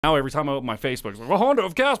Now every time I open my Facebook, it's like, well, Honda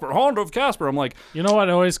of Casper, Honda of Casper. I'm like, you know what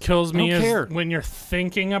always kills me is when you're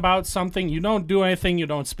thinking about something, you don't do anything, you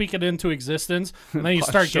don't speak it into existence, and then you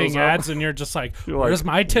start getting ads, and you're just like, where's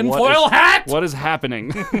my tinfoil hat? What is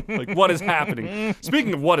happening? Like, what is happening?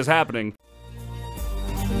 Speaking of what is happening.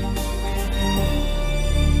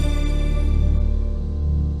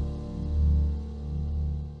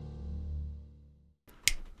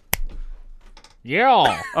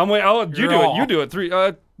 Yeah. I'm wait. Oh, you do it. You do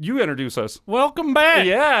it. You introduce us. Welcome back.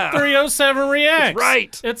 Yeah. 307 Reacts. That's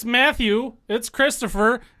right. It's Matthew, it's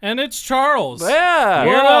Christopher, and it's Charles. Yeah.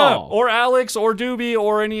 What up? Or Alex, or Doobie,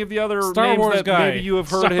 or any of the other Star names Wars that guy. maybe you have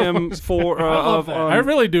heard him for. I love that. I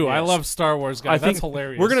really do. Yes. I love Star Wars guy. That's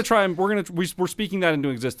hilarious. We're gonna try and we're speaking that into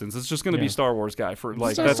existence. It's just gonna be Star Wars guy for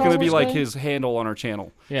like that's gonna be like his handle on our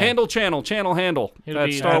channel. Yeah. Handle.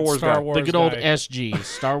 That's Star Wars guy. The good old SG,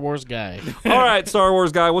 Star Wars guy. All right, Star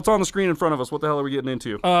Wars guy. What's on the screen in front of us? What the hell are we getting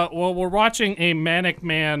into? Well, we're watching a manic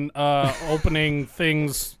man opening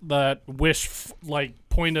things that Wish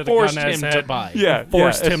pointed a gun at his head. To buy. Yeah,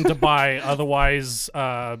 forced him to buy. Otherwise,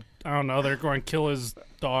 I don't know. They're going to kill his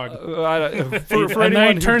dog. And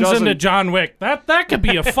then he turns into John Wick. That could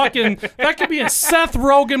be a fucking Seth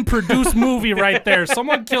Rogen produced movie right there.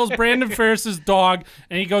 Someone kills Brandon Farris's dog,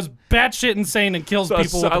 and he goes batshit insane and kills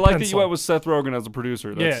people. With I a like pencil. that you went with Seth Rogen as a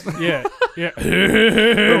producer. That's yeah.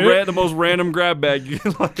 the most random grab bag. You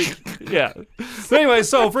can yeah. So anyway,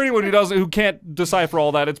 so for anyone who can't decipher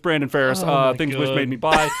all that, it's Brandon Farris. Things Wish Made Me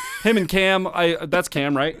Buy. Him and Cam. That's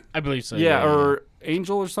Cam, right? I believe so. Yeah, or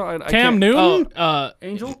Angel or something. Cam Newton?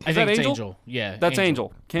 Angel? I think it's Angel. Yeah. That's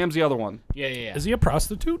Angel. Cam's the other one. Yeah. Is he a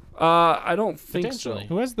prostitute? I don't think so.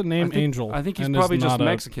 Who has the name Angel? I think he's probably just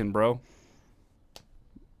Mexican, bro.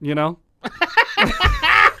 You know?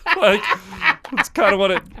 Like, that's kind of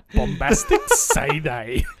what it... Bombastic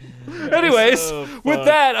side-eye. Anyways, with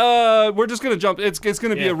that, we're just going to jump. It's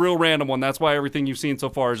going to be a real random one. That's why everything you've seen so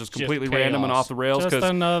far is just completely random and off the rails, because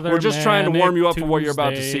we're just trying to warm you up for what you're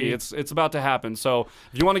about to see. It's about to happen. So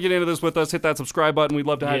if you want to get into this with us, hit that subscribe button. We'd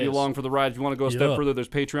love to have you along for the ride. If you want to go a step further, there's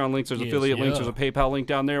Patreon links, there's affiliate links, there's a PayPal link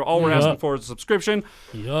down there. All we're asking for is a subscription.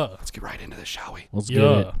 Yeah. Let's get right into this, shall we? Let's get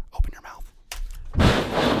it. Open your mouth.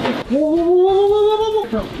 Whoa.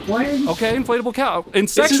 Okay, inflatable cow. In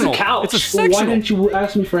This is a sectional. couch. It's a sectional. Why didn't you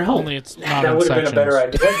ask me for help? Only it's not that in would have been a sections. better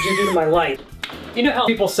idea. What did you do to my light? You know how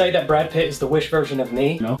people say that Brad Pitt is the Wish version of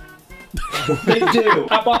me? No. They do.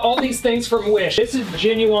 I bought all these things from Wish. This is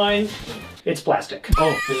genuine. It's plastic. Oh,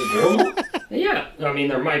 is it durable? Yeah. I mean,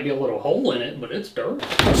 there might be a little hole in it, but it's durable.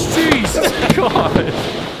 Jesus God.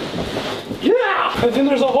 Yeah! And then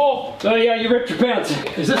there's a hole. Oh yeah, you ripped your pants.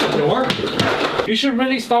 Is this a door? You should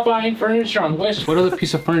really stop buying furniture on Wish. What other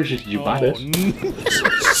piece of furniture did you buy? This?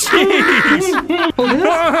 Jeez.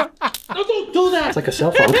 No, don't do that! It's like a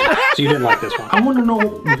cell phone. So you didn't like this one. I want to know,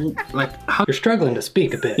 like, how you're struggling to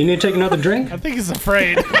speak a bit. You need to take another drink? I think he's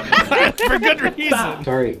afraid. For good reason. Stop.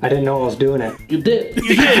 Sorry, I didn't know I was doing it. You did.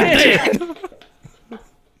 You did.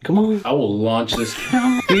 Come on. I will launch this.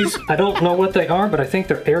 These, I don't know what they are, but I think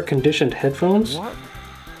they're air-conditioned headphones. What?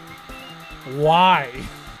 Why?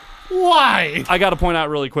 Why? I got to point out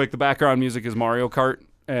really quick, the background music is Mario Kart,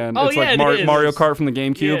 and Oh, it's yeah, like it is. Mario Kart from the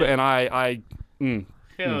GameCube, Yeah. and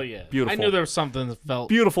Hell yeah. beautiful. I knew there was something that felt...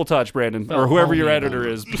 Beautiful touch, Brandon, or whoever your homey editor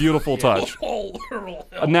about is. Beautiful touch.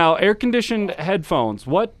 Now, air-conditioned headphones.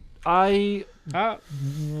 What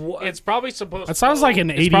it's probably supposed That sounds like an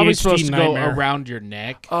ADHD It's probably supposed to go nightmare. around your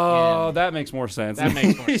neck. Oh, that makes more sense. That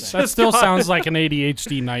makes more sense. That still sounds like an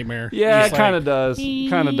ADHD nightmare. Yeah, It's it kind of does.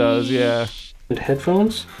 Kind of does, yeah. And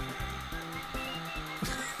headphones?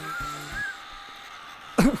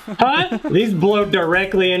 Huh? These blow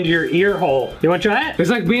directly into your ear hole. You want to try it?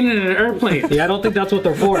 It's like being in an airplane. Yeah, I don't think that's what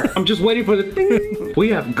they're for. I'm just waiting for the ding. We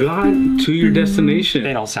have got to your destination.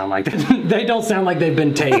 They don't sound like that. They don't sound like they've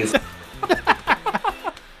been tased.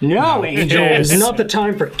 No, Angel, it's not the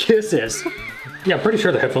time for kisses. Yeah, I'm pretty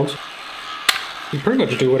sure they're headphones. You pretty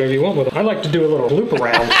much do whatever you want with them. I like to do a little loop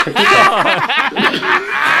around.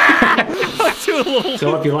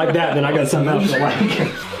 So if you like that, then I got something else to like.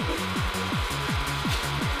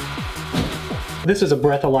 This is a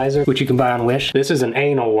breathalyzer, which you can buy on Wish. This is an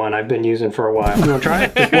anal one I've been using for a while. You wanna try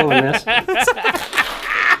it? Just blowing this.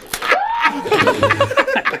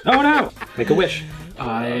 Oh no! Make a wish.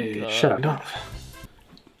 Shut up.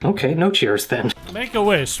 Okay, no cheers then. Make a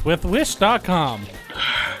wish with wish.com.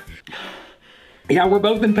 Yeah, we're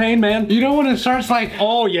both in pain, man. You know when it starts like,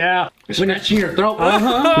 Oh yeah. scratching your throat? No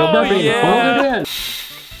burping. yeah. Hold it in.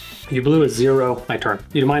 You blew a 0. My turn.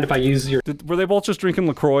 You mind if I use your... Were they both just drinking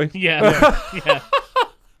LaCroix? Yeah. Yeah.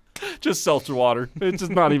 Just seltzer water. It's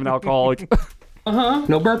just not even alcoholic.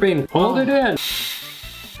 No burping. Hold it in.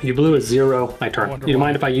 You blew a 0. My turn. You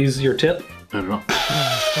mind if I use your tip? I don't know.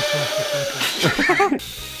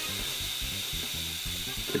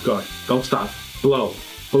 Keep going. Don't stop. Blow.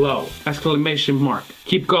 Blow. Exclamation mark.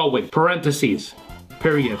 Keep going. Parentheses.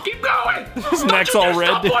 Period. Keep going! His neck's all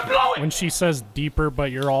red. When she says deeper, but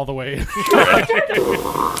you're all the way.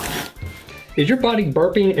 Is your body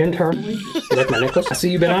burping internally? Like my necklace? I see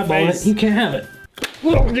you've been eyeballing it. You can't have it.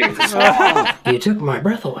 You took my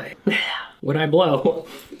breath away. Would I blow?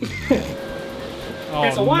 Oh,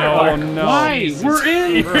 It's a water park. no. Why? We're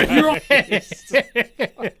in!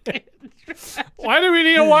 Why do we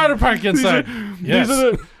need a water park inside? Yes.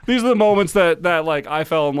 These are the moments that like I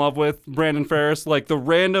fell in love with Brandon Farris. Like the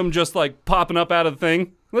random just like popping up out of the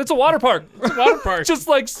thing. It's a water park. It's a water park. Just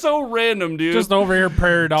like so random, dude. Just over here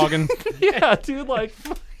prairie dogging. Yeah, dude, like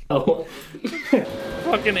Oh.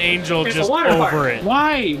 Fucking Angel It's a just water over park. it.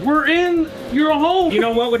 Why? We're in your home! You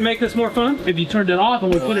know what would make this more fun? If you turned it off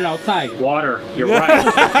and we put it outside. Water. You're right.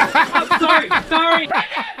 Sorry!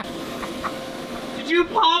 Did you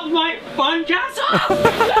pop my fun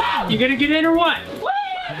castle? You gonna get in or what?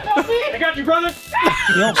 I got you, brother.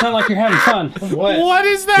 You don't sound like you're having fun. What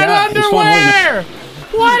is that Yeah, it's fun, underwear?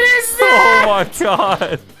 What is that? oh my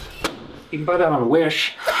god. You can buy that on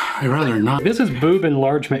Wish. I'd rather not. This is boob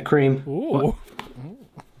enlargement cream. Ooh.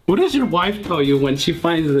 What does your wife tell you when she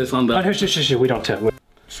finds this on the... We don't tell.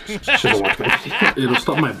 She doesn't watch me. It'll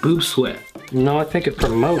stop my boob sweat. No, I think it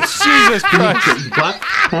promotes. Jesus Christ. But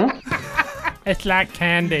It's like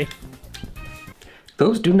candy.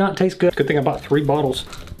 Those do not taste good. Good thing I bought 3 bottles.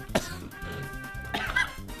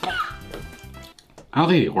 I don't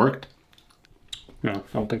think it worked. No, I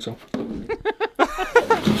don't think so.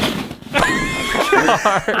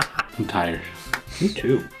 I'm tired. Me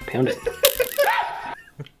too. Pound it.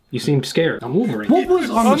 You seem scared. I'm Wolverine. What was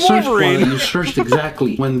on the search bar that you searched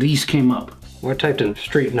exactly when these came up? Well, I typed in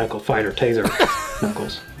street knuckle fighter taser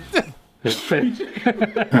knuckles. It fit.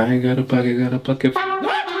 I got a bucket.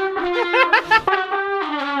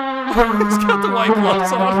 He's got the white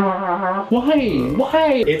gloves on.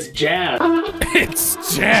 Why? It's jazz.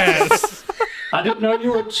 It's jazz. I didn't know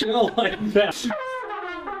you were chill like that.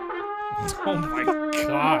 Oh my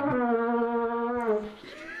god.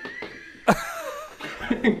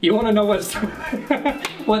 You want to know what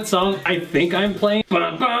song I think I'm playing?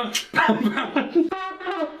 Not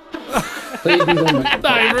even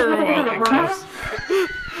remotely close.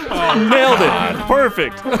 Nailed it.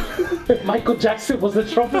 Perfect. Michael Jackson was a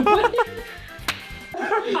trumpet player.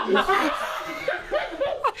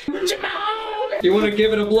 You want to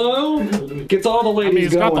give it a blow? Gets all the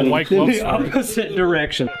ladies he's got going the white in gloves the on. opposite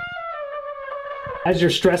direction. How's your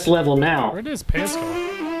stress level now? Where did his pants go?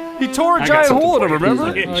 He tore a giant hole in him, remember?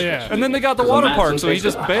 Oh yeah. And then they got the water park, so he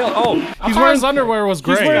just bailed. Oh, He's wearing his underwear was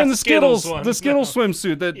great. He's wearing the Skittles Skittles, one. the Skittles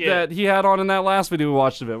swimsuit that he had on in that last video we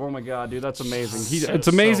watched of it. Oh my god, dude, that's amazing. It's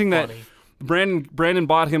amazing that Brandon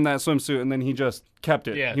bought him that swimsuit and then he just kept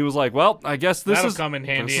it. Yeah. He was like, well, I guess this That'll is come in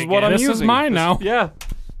handy This is what again. I'm This is using. mine now. Yeah.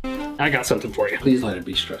 I got something for you. Please let it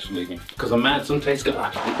be stress relieving. Because I'm mad some tastes good.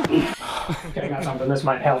 Okay, I got something. This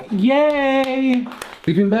might help. Yay!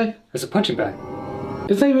 Sleeping bag? It's a punching bag.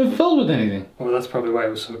 It's not even filled with anything. Well, that's probably why it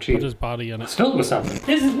was so cheap. Put his body in it. It's filled with something.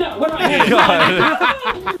 This is not what I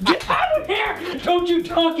God. Get out of here! Don't you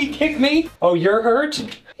donkey kick me! Oh, you're hurt?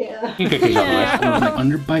 Yeah. You kick me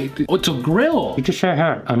Underbite. Oh, it's a grill. You just said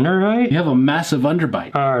hurt. Underbite? You have a massive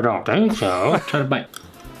underbite. I don't think so. Try to bite.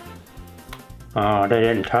 Oh, they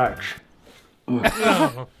didn't touch.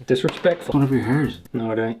 Disrespectful. One of your hairs.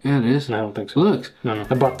 No, it ain't. Yeah, it is. No, I don't think so. Look. No.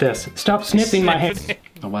 I bought this. Stop sniffing my hand.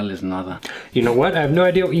 No vales nada. You know what? I have no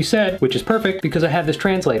idea what you said, which is perfect because I have this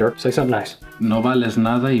translator. Say something nice. No vales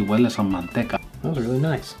nada y hueles a manteca. That was really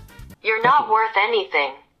nice. You're not worth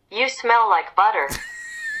anything. You smell like butter.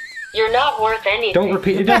 You're not worth anything. Don't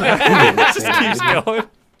repeat it. It Just keeps going.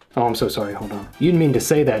 Oh, I'm so sorry. Hold on. You didn't mean to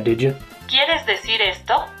say that, did you? ¿Quieres decir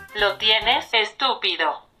esto? Lo tienes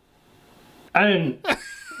estúpido. I didn't.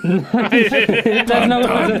 That's not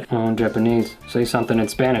what I said. Oh, in Japanese. Say something in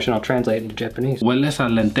Spanish and I'll translate it into Japanese. Hueles a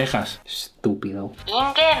lentejas. Stupido. 人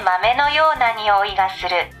間豆のような匂いがする.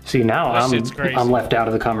 See, now shit's crazy. I'm left out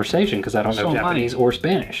of the conversation because I don't know So Japanese or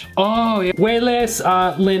Spanish. Oh, yeah. Hueles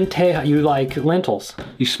lenteja. You like lentils.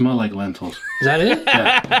 You smell like lentils. Is that it?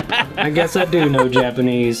 Yeah. I guess I do know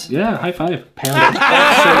Japanese. Yeah, high five. Pound it.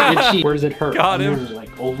 So itchy. Where does it hurt? Got him. Like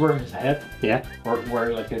over his head? Yeah. Or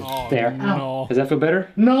where like it's there. No. Does that feel better?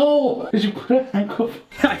 No! Did you put a handcuff?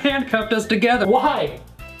 I handcuffed us together. Why?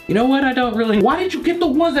 You know what? I don't really. Why did you get the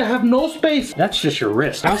ones that have no space? That's just your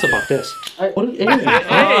wrist. How's about this? What is it?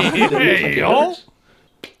 Hey, yo.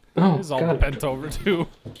 Oh, He's all God. bent over too.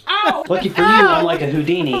 Ow! Lucky for you, I'm like a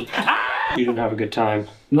Houdini. You didn't have a good time.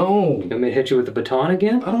 No. You want me to hit you with the baton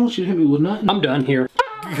again? I don't want you to hit me with nothing. I'm done here.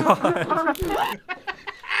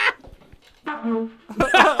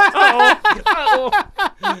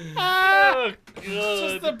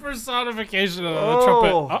 Just the personification of the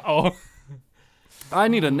trumpet. Uh-oh. I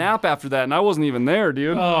need a nap after that, and I wasn't even there,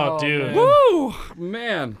 dude. Oh, dude. Woo!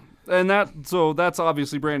 Man. And that's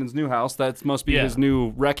obviously Brandon's new house. That must be his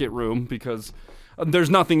new Wreck-It room because there's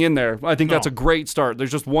nothing in there. I think that's a great start.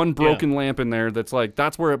 There's just one broken lamp in there that's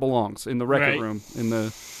where it belongs, in the Wreck-It room. In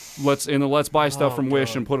the let's buy stuff from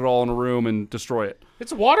Wish and put it all in a room and destroy it.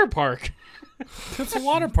 It's a water park. It's a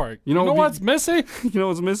water park. You know what's missing? You know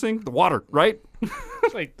what's missing? The water, right?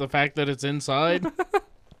 It's like the fact that it's inside.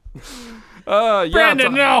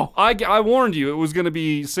 Brandon, no! I warned you it was going to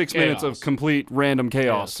be 6 minutes of complete random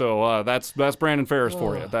chaos. So that's Brandon Farris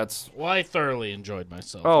for you. Well, I thoroughly enjoyed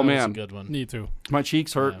myself. Oh, that man. was a good one. Me too. My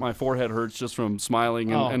cheeks hurt. My forehead hurts just from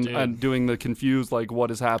smiling and doing the confused, like,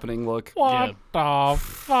 what is happening look. What the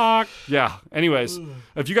fuck? Yeah. Anyways,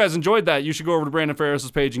 if you guys enjoyed that, you should go over to Brandon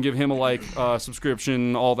Farris's page and give him a like,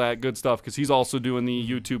 subscription, all that good stuff, because he's also doing the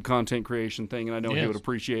YouTube content creation thing, and I know he would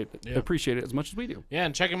appreciate it as much as we do. Yeah,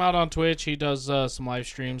 and check him out on Twitch. He does some live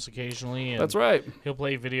streams occasionally. And that's right. He'll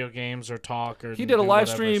play video games or talk. Or he did a live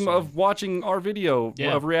stream of watching our video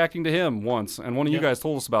of reacting to him once, and one of you guys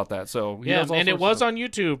told us about that. So and it was on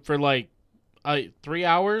YouTube for like 3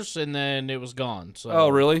 hours, and then it was gone. So oh,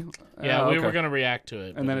 really? Yeah, we were gonna react to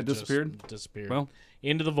it, and then it disappeared. Well,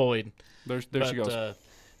 into the void. There she goes.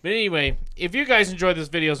 But anyway, if you guys enjoyed this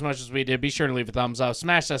video as much as we did, be sure to leave a thumbs up,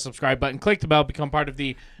 smash that subscribe button, click the bell, become part of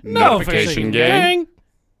the notification gang.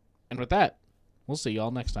 And with that, we'll see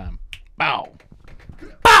y'all next time. Bow.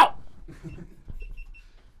 Bow!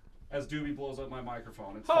 As Doobie blows up my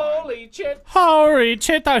microphone. It's Holy shit. Holy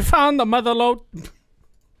shit, I found the mother load.